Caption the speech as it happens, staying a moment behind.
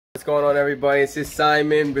What's going on, everybody? This is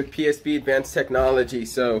Simon with PSB Advanced Technology.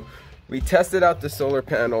 So we tested out the solar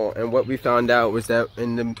panel, and what we found out was that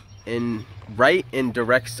in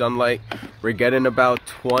direct sunlight we're getting about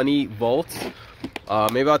 20 volts,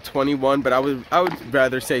 maybe about 21, but I would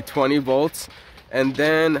rather say 20 volts. And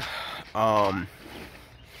then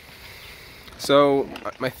so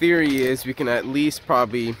my theory is we can at least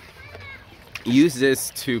probably use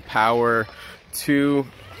this to power two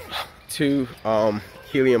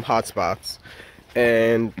helium hotspots,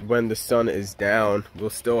 and when the sun is down we'll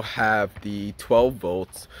still have the 12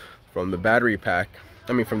 volts from the battery pack,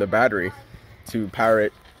 from the battery, to power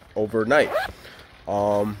it overnight.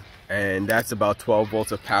 And that's about 12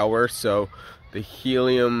 volts of power. So the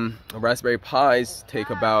Helium Raspberry Pis take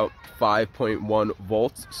about 5.1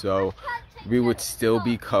 volts, so we would still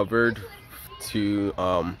be covered to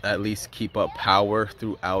at least keep up power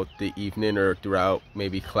throughout the evening or throughout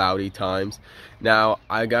maybe cloudy times. Now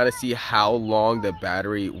I gotta see how long the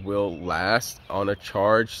battery will last on a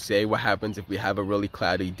charge. Say what happens if we have a really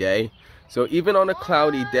cloudy day. So even on a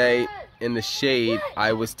cloudy day in the shade,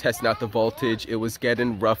 I was testing out the voltage. It was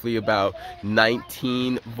getting roughly about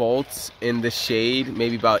 19 volts in the shade,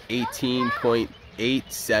 maybe about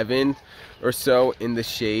 18.87 or so in the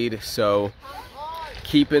shade. So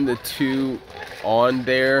keeping the two on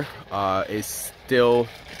there is still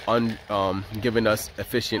giving us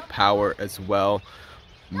efficient power as well.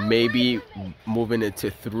 Maybe moving it to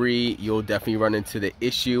 3, you'll definitely run into the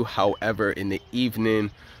issue. However, in the evening,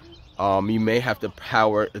 you may have to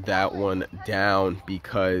power that one down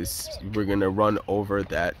because we're gonna run over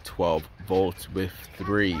that 12 volts with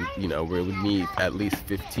 3. We would need at least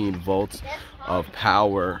 15 volts of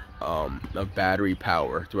power, of battery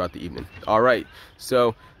power throughout the evening. All right,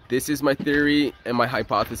 so this is my theory and my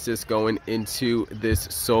hypothesis going into this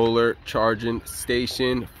solar charging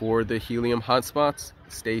station for the Helium hotspots.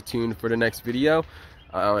 Stay tuned for the next video.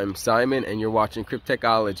 I'm Simon, and you're watching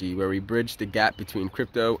Hkehelium, where we bridge the gap between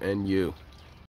crypto and you.